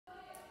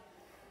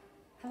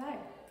Hello.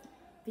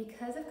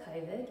 Because of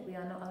COVID, we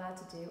are not allowed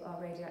to do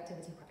our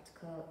radioactivity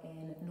practical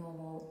in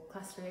normal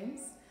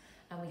classrooms,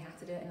 and we have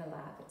to do it in a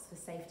lab. It's for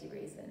safety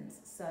reasons.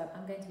 So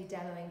I'm going to be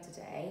demoing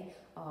today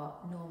our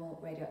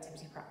normal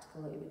radioactivity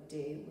practical that we would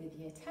do with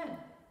Year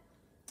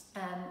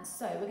 10.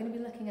 So we're going to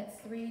be looking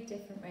at 3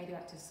 different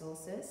radioactive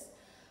sources.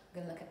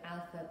 We're going to look at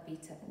alpha,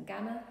 beta and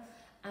gamma,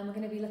 and we're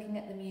going to be looking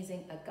at them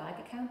using a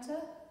Geiger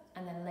counter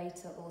and then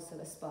later also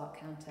a spark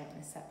counter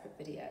in a separate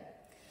video.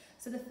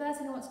 So the first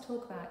thing I want to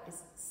talk about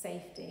is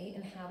safety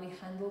and how we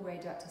handle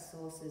radioactive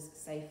sources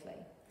safely.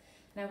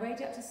 Now,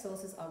 radioactive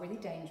sources are really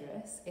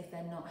dangerous if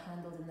they're not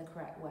handled in the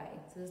correct way.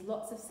 So there's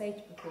lots of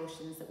safety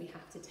precautions that we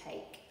have to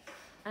take.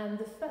 And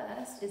the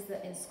first is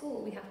that in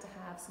school we have to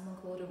have someone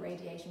called a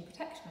radiation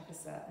protection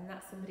officer, and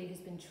that's somebody who's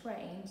been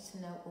trained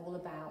to know all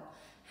about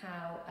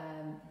how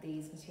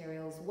these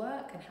materials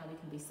work and how we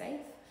can be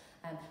safe.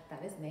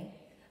 That is me.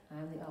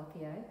 I'm the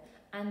RPO.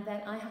 And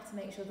then I have to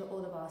make sure that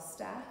all of our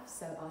staff,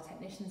 so our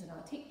technicians and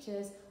our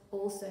teachers,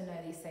 also know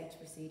these safety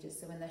procedures.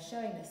 So when they're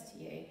showing this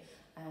to you,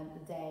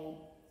 they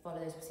follow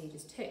those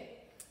procedures too.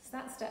 So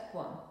that's step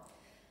 1.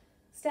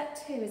 Step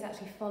 2 is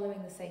actually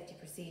following the safety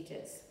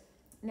procedures.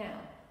 Now,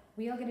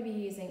 we are going to be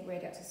using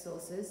radioactive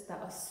sources that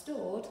are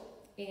stored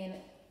in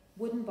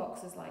wooden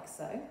boxes like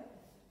so.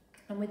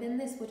 And within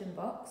this wooden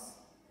box,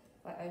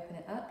 if I open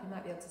it up, you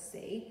might be able to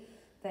see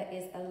there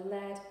is a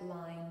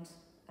lead-lined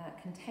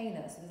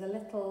container. So there's a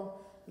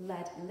little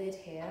lead lid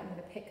here. I'm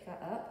going to pick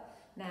that up.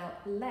 Now,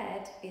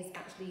 lead is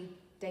actually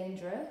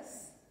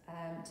dangerous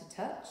to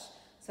touch,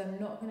 so I'm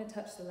not going to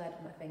touch the lead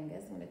with my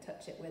fingers. I'm going to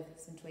touch it with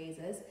some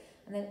tweezers.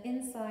 And then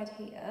inside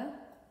here,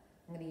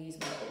 I'm going to use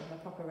my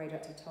proper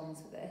radioactive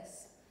tongs for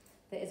this.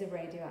 There is a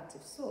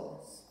radioactive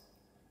source.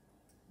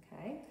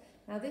 Okay.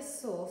 Now this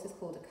source is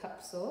called a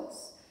cup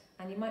source,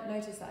 and you might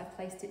notice that I've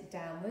placed it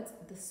downwards.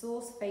 The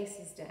source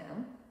faces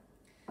down.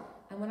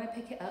 And when I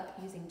pick it up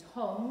using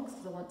tongs,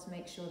 because I want to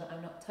make sure that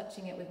I'm not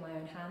touching it with my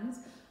own hands,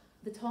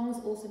 the tongs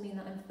also mean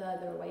that I'm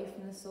further away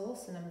from the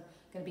source and I'm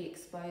going to be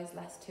exposed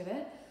less to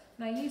it.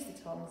 When I use the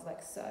tongs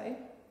like so,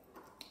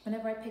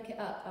 whenever I pick it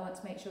up, I want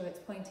to make sure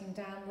it's pointing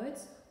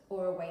downwards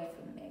or away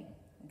from me.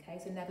 Okay,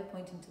 so never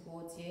pointing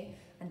towards you,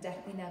 and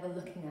definitely never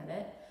looking at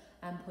it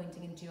and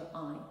pointing into your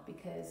eye,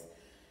 because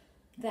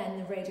then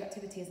the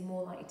radioactivity is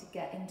more likely to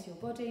get into your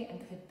body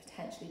and could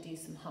potentially do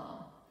some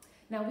harm.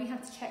 Now, we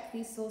have to check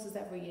these sources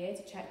every year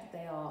to check that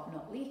they are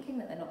not leaking,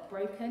 that they're not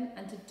broken,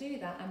 and to do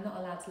that I'm not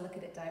allowed to look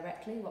at it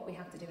directly. What we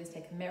have to do is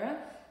take a mirror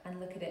and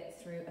look at it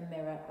through a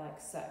mirror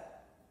like so.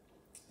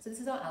 So this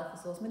is our alpha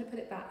source. I'm going to put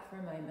it back for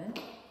a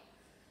moment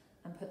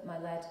and put my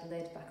lead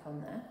lid back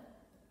on there,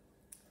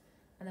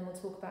 and then we'll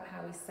talk about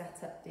how we set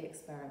up the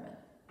experiment.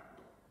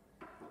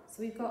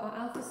 So we've got our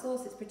alpha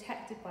source. It's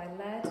protected by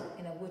lead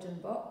in a wooden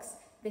box.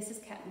 This is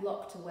kept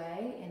locked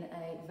away in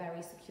a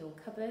very secure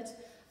cupboard,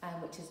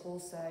 which is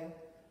also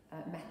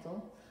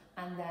metal.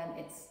 And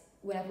then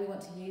whenever we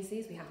want to use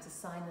these, we have to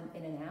sign them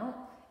in and out.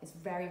 It's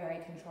very,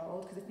 very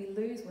controlled, because if we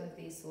lose one of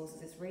these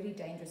sources, it's really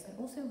dangerous and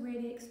also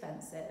really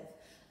expensive.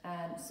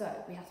 So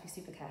we have to be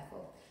super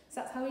careful.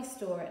 So that's how we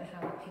store it and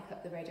how we pick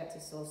up the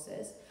radioactive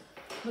sources.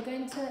 We're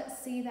going to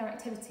see their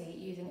activity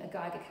using a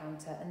Geiger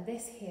counter, and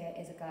this here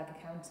is a Geiger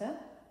counter.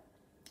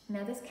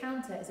 Now this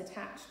counter is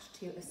attached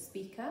to a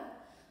speaker,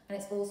 and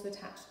it's also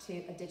attached to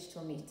a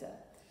digital meter.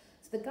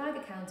 So the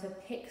Geiger counter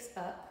picks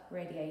up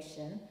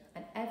radiation,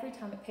 and every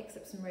time it picks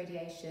up some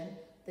radiation,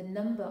 the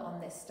number on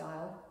this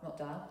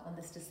on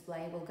this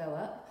display will go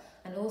up,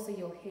 and also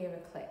you'll hear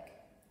a click.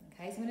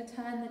 Okay, so I'm going to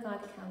turn the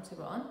Geiger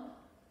counter on.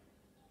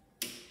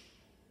 So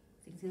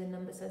you can see the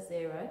number says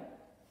 0.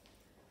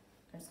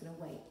 I'm just going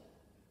to wait.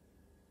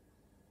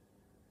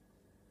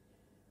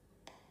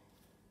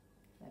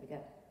 There we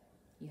go.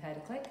 You heard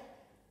a click.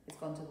 It's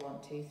gone to 1,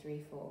 2,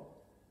 3, 4.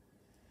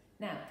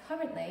 Now,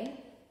 currently,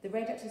 the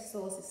radioactive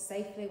source is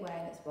safely away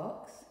in its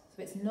box,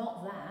 so it's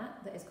not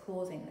that is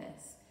causing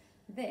this.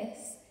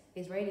 This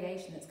is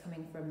radiation that's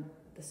coming from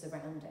the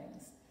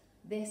surroundings.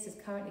 This is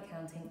currently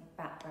counting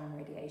background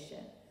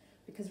radiation,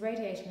 because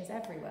radiation is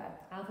everywhere.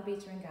 Alpha,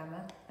 beta and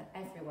gamma are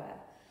everywhere,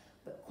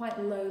 but quite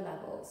low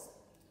levels.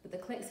 But the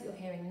clicks that you're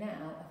hearing now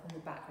are from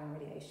the background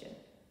radiation.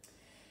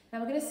 Now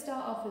we're going to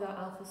start off with our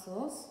alpha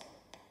source.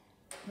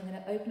 I'm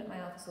going to open up my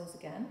alpha source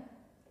again,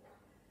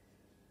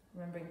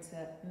 remembering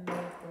to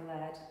move the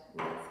lead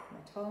with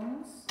my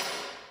tongs.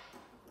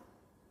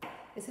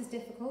 This is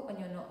difficult when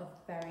you're not a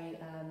very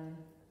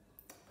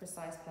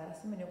precise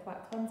person, when you're quite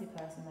a clumsy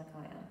person like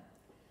I am.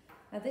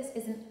 Now this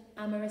is an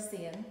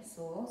americium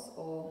source,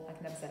 or I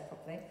can never say it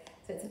properly,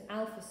 so it's an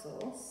alpha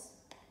source,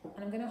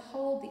 and I'm going to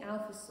hold the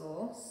alpha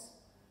source.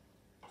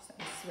 Just let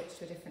me switch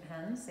to a different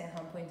hand, see how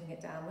I'm pointing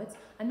it downwards.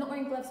 I'm not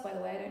wearing gloves, by the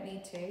way, I don't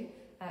need to,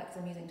 because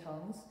I'm using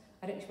tongs.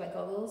 I don't need to wear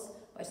goggles,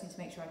 but I just need to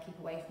make sure I keep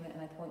away from it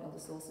and I point all the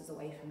sources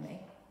away from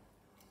me.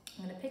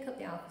 I'm going to pick up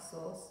the alpha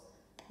source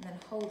and then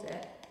hold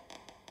it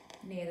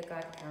near the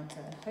Geiger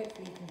counter, and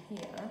hopefully you can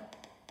hear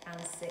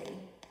and see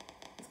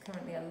there's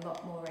currently a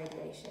lot more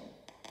radiation.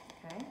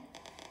 Okay?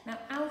 Now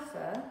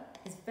alpha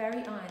is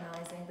very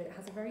ionising, but it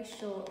has a very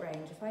short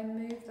range. If I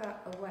move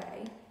that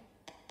away,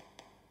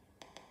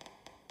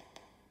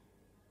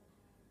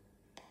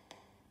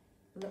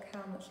 look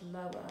how much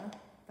lower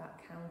that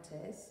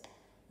count is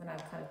when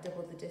I've kind of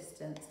doubled the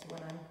distance to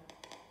when I'm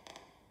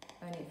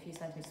only a few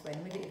centimetres away.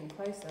 And move it even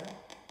closer,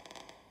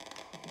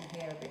 you can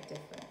hear a big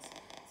difference.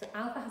 So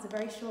alpha has a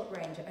very short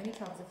range, it only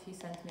travels a few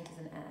centimetres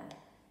in air.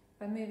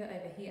 If I move it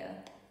over here,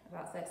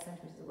 about 30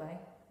 centimetres away,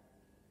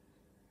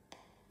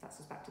 that's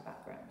just back to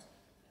background.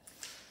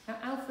 Now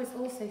alpha is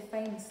also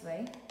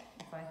famously,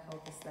 if I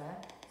hold this there,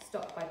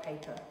 stopped by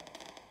paper,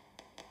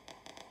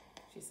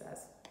 she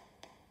says.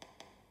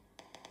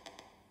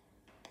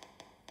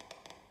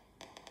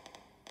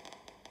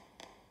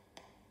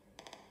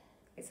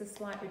 It's a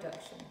slight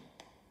reduction,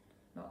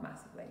 not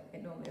massively.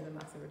 It normally is a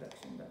massive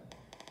reduction, but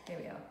here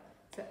we are.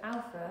 So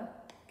alpha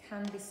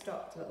can be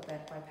stopped a little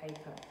bit by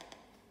paper.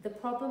 The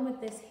problem with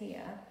this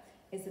here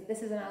is that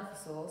this is an alpha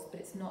source, but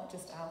it's not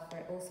just alpha,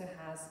 it also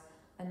has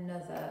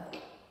another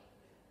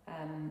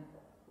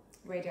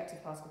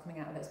radioactive particle coming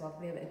out of it as well,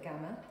 probably a bit of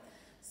gamma.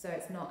 So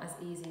it's not as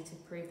easy to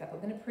prove that.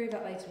 But we're going to prove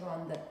that later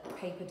on, that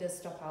paper does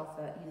stop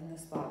alpha using the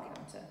spark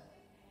counter.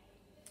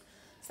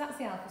 So that's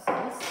the alpha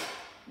source.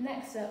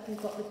 Next up,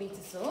 we've got the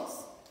beta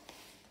source.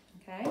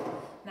 Okay,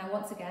 now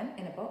once again,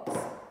 in a box.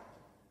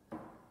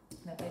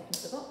 Now open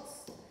the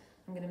box.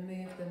 I'm going to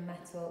move the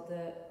lead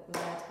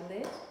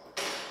lid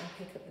and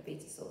pick up the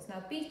beta source.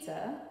 Now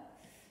beta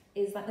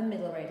is like the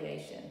middle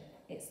radiation.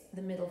 It's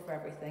the middle for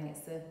everything.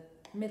 It's the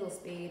middle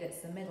speed, it's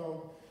the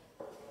middle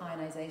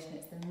ionisation,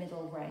 it's the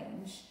middle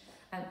range.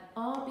 And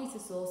our beta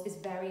source is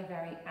very,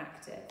 very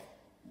active.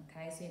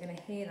 Okay, so you're going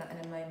to hear that in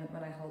a moment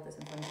when I hold this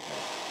in front of you.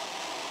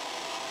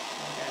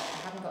 There we go.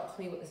 I haven't got a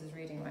clue what this is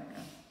reading right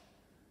now.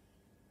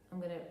 I'm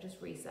going to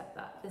just reset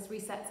that. This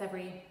resets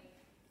every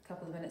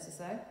couple of minutes or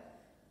so.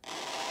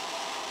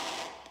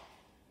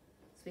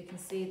 So we can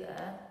see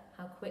there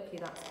how quickly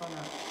that's gone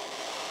up.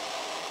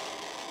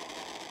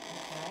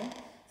 Okay,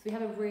 so we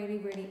have a really,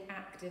 really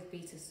active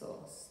beta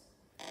source.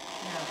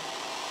 Now,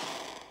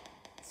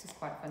 it's just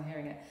quite fun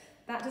hearing it.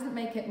 That doesn't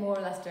make it more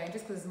or less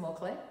dangerous because there's more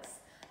clicks,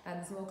 and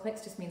there's more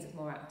clicks just means it's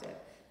more active.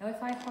 Now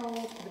if I hold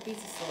the beta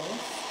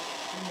source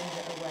and move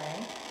it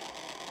away,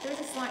 there is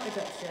a slight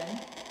reduction,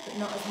 but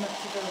not as much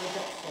of a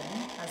reduction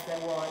as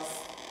there was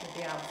with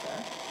the alpha.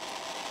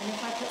 And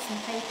if I put some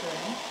paper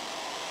in,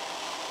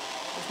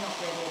 there's not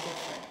really a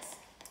difference.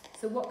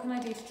 So what can I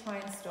do to try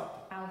and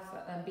stop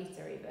alpha and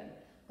beta even?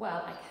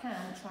 Well, I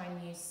can try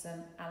and use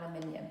some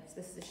aluminium. So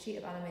this is a sheet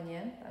of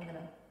aluminium that I'm going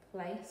to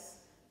place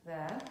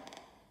there.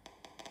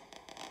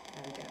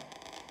 There we go.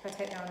 If I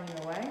take the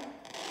aluminium away,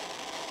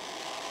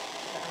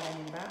 put the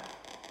aluminium back.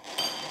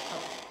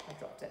 Oh, I've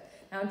dropped it.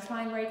 Now I'm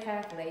trying very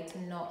carefully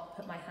to not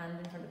put my hand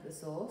in front of the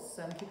source.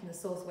 So I'm keeping the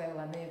source away while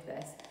I move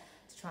this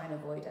to try and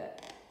avoid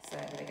it. So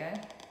there we go.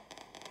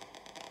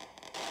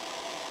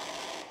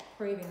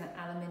 Proving that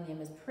aluminium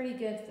is pretty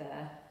good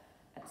there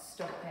at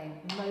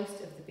stopping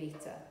most of the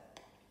beta.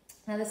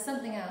 Now there's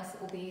something else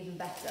that will be even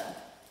better.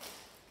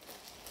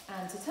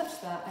 And to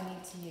touch that, I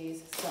need to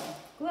use some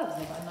gloves.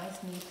 I've got a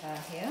nice new pair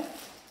here.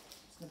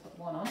 Just going to put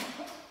one on.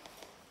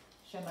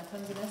 Show my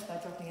clumsiness by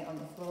dropping it on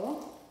the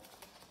floor.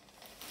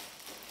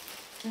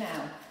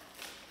 Now,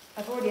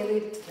 I've already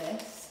alluded to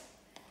this.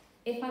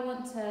 If I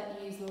want to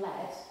use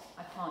lead,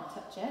 I can't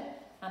touch it.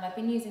 And I've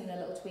been using the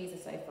little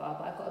tweezer so far,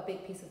 but I've got a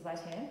big piece of lead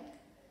here.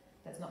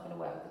 That's not going to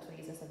work with the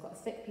tweezer, so I've got a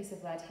thick piece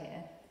of lead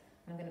here.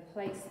 I'm going to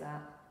place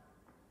that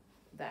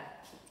there.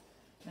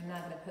 I'm now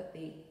going to put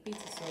the beta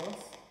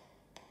source.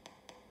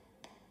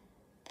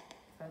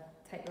 If I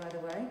take the lead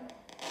away,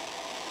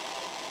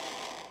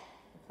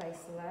 replace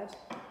the lead.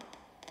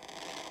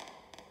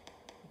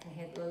 You can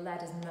hear the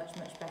lead is much,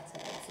 much better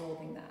at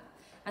absorbing that.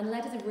 And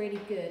lead is a really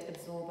good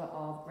absorber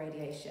of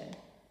radiation,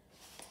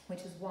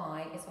 which is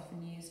why it's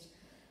often used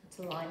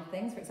to line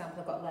things. For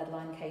example, I've got lead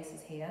line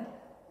cases here.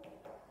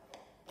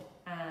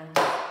 And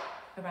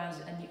around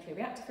a nuclear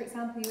reactor, for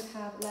example, you would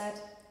have lead,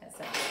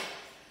 etc.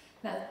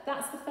 Now,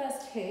 that's the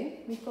first two.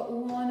 We've got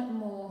one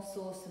more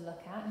source to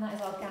look at, and that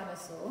is our gamma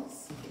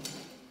source.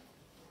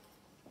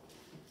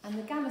 And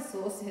the gamma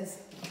source is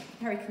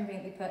very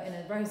conveniently put in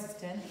a roses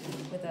tin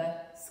with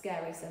a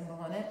scary symbol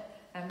on it.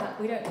 And that,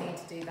 we don't need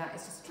to do that,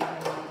 it's just to try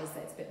and remind us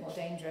that it's a bit more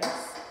dangerous.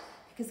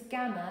 Because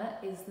gamma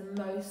is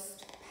the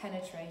most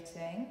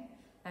penetrating,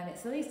 and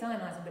it's the least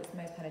ionising, but it's the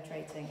most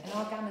penetrating. And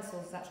our gamma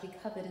source is actually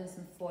covered in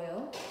some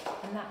foil,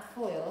 and that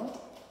foil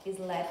is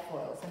lead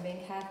foil. So I'm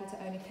being careful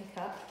to only pick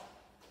up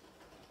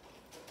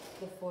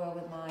the foil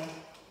with my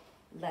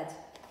lead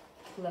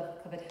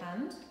glove covered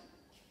hand.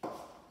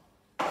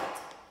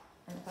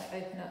 And if I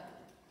open up,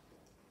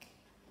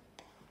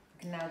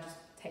 I can now just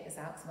take this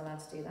out because I'm allowed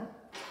to do that.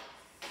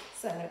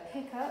 So I'm going to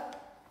pick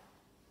up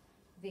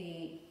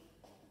the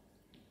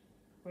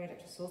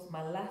radioactive source with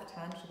my left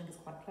hand, which I think is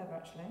quite clever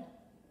actually.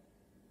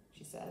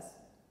 She says,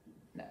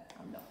 no,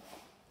 I'm not.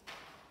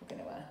 We're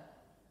going to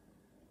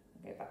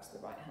go back to the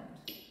right hand.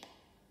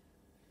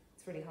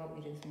 It's really hard when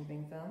you do this when you're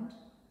being filmed.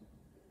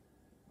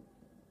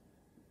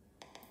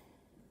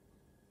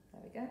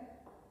 There we go.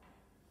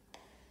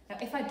 Now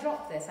if I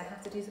drop this, I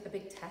have to do a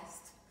big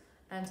test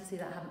to see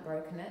that I haven't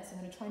broken it. So I'm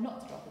going to try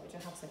not to drop it, which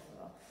I have so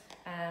far.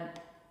 And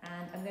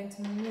I'm going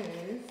to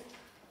move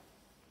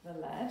the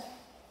lead,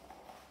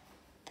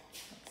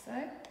 like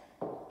so.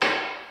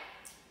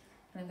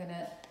 And I'm going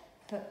to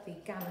put the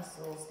gamma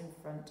source in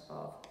front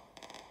of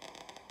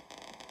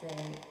the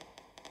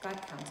Geiger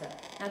counter.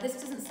 Now this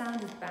doesn't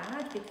sound as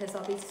bad because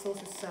our beta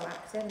source is so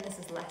active and this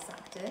is less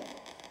active.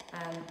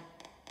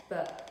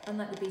 But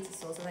unlike the beta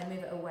source, as I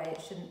move it away,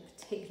 it shouldn't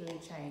particularly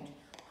change.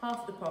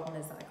 Half of the problem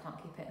is that I can't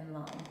keep it in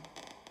line.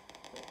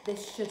 But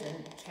this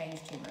shouldn't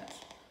change too much.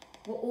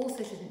 What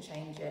also shouldn't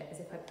change it is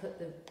if I put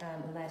the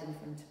lead in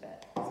front of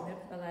it. So I'm going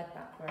to put the lead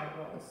back where it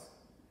was.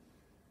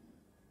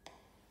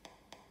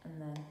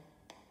 And then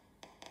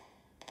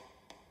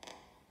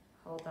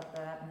hold that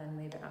there and then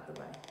move it out the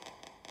way.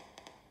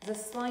 There's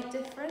a slight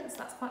difference.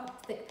 That's quite a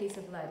thick piece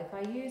of lead. If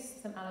I use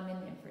some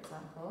aluminium, for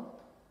example,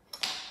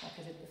 like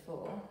I did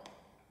before,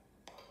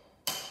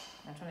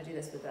 I'm trying to do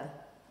this with a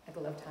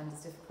gloved hand is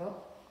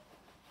difficult.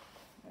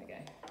 There we go.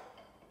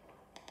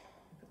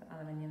 Put the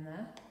aluminium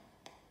there.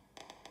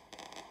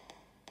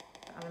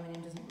 The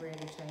aluminium doesn't really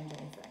change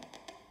anything.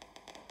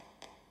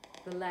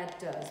 The lead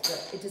does,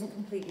 but it doesn't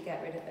completely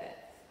get rid of it.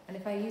 And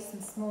if I use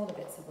some smaller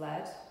bits of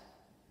lead,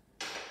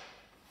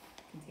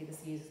 you can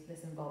see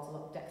this involves a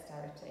lot of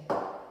dexterity.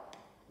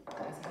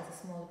 Okay, so there's a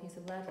smaller piece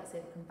of lead. Let's see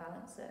if we can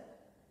balance it.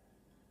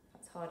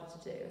 That's harder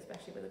to do,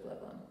 especially with a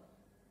glove on.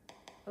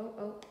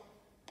 Oh.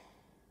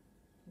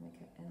 Make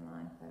it in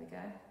line. There we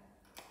go.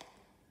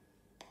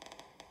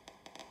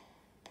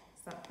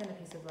 So that thinner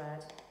piece of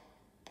lead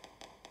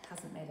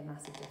hasn't made a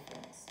massive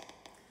difference.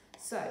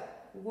 So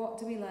what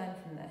do we learn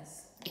from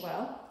this?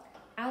 Well,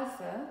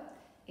 alpha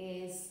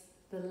is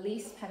the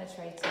least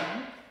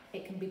penetrating.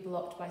 It can be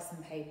blocked by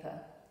some paper.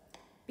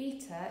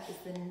 Beta is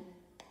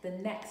the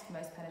next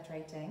most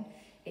penetrating.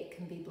 It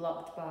can be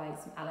blocked by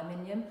some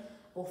aluminium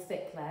or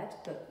thick lead,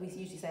 but we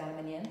usually say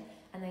aluminium.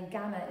 And then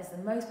gamma is the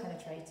most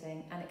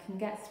penetrating, and it can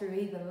get through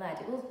even lead.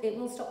 It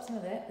will stop some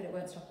of it, but it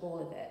won't stop all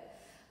of it.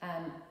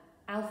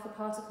 Alpha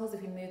particles,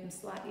 if you move them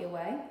slightly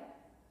away,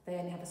 they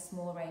only have a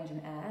small range in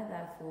air,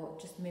 therefore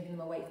just moving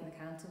them away from the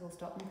counter will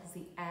stop them because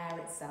the air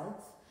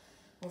itself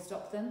will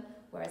stop them,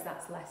 whereas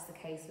that's less the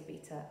case for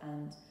beta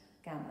and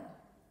gamma.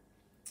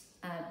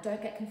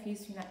 Don't get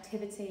confused between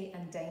activity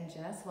and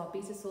danger. So our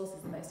beta source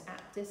is the most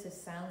active, so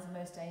sounds the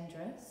most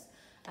dangerous,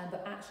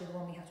 but actually the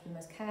one we have to be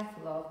most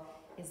careful of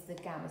is the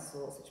gamma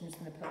source, which I'm just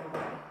going to put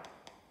away.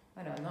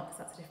 Oh no, I'm not, because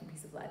that's a different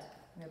piece of lead.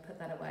 I'm going to put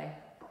that away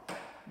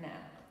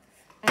now.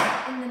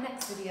 And in the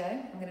next video,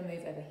 I'm going to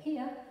move over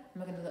here, and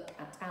we're going to look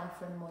at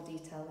alpha in more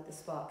detail with the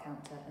spark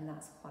counter, and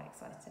that's quite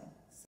exciting.